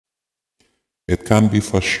It can be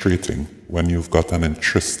frustrating when you've got an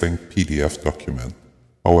interesting PDF document,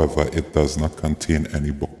 however, it does not contain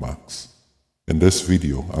any bookmarks. In this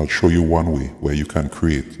video, I'll show you one way where you can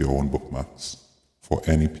create your own bookmarks for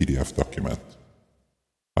any PDF document.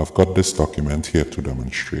 I've got this document here to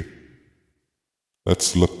demonstrate.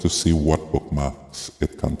 Let's look to see what bookmarks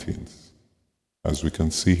it contains. As we can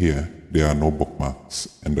see here, there are no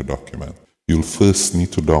bookmarks in the document. You'll first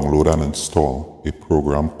need to download and install a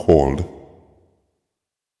program called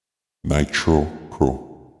Nitro Pro.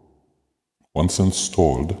 Once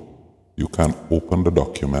installed, you can open the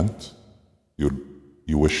document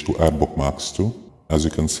you wish to add bookmarks to. As you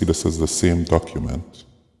can see, this is the same document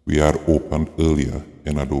we had opened earlier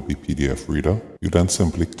in Adobe PDF Reader. You then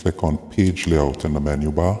simply click on Page Layout in the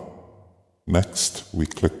menu bar. Next, we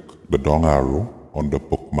click the down arrow on the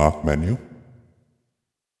Bookmark menu.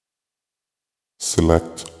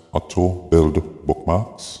 Select Auto Build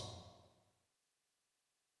Bookmarks.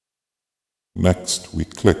 Next, we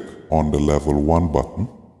click on the Level 1 button.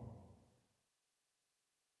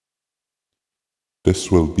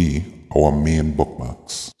 This will be our main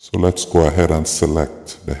bookmarks. So let's go ahead and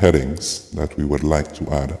select the headings that we would like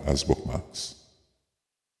to add as bookmarks.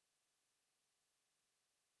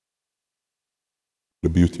 The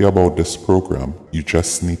beauty about this program, you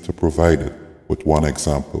just need to provide it with one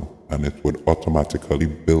example and it would automatically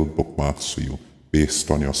build bookmarks for you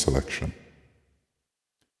based on your selection.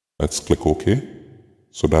 Let's click OK.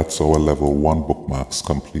 So that's our level 1 bookmarks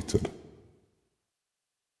completed.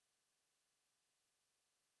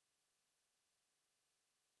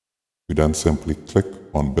 We then simply click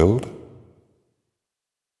on Build,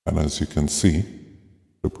 and as you can see,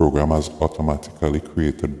 the program has automatically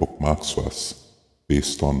created bookmarks for us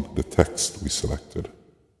based on the text we selected.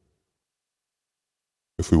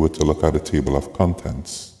 If we were to look at the table of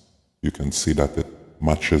contents, you can see that it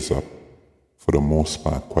matches up for the most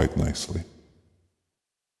part quite nicely.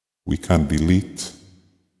 We can delete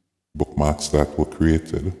bookmarks that were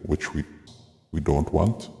created, which we don't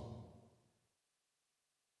want,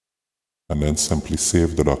 and then simply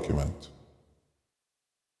save the document.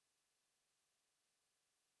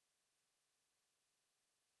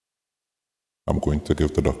 I'm going to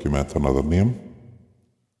give the document another name.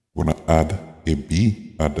 I'm going to add a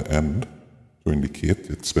B at the end to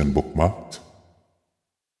indicate it's been bookmarked.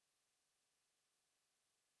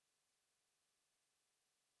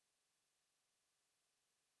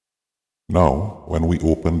 Now, when we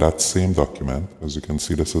open that same document, as you can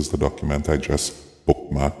see, this is the document I just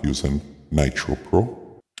bookmarked using Nitro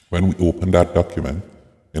Pro. When we open that document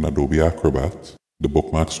in Adobe Acrobat, the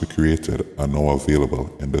bookmarks we created are now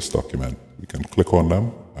available in this document. We can click on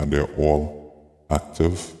them and they're all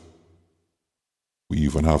active. We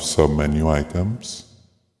even have sub-menu items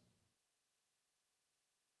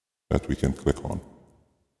that we can click on.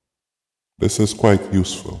 This is quite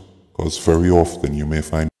useful because very often you may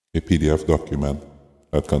find a PDF document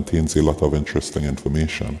that contains a lot of interesting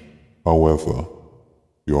information. However,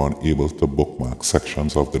 you're unable to bookmark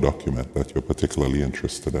sections of the document that you're particularly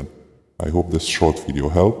interested in. I hope this short video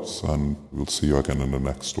helps, and we'll see you again in the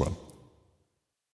next one.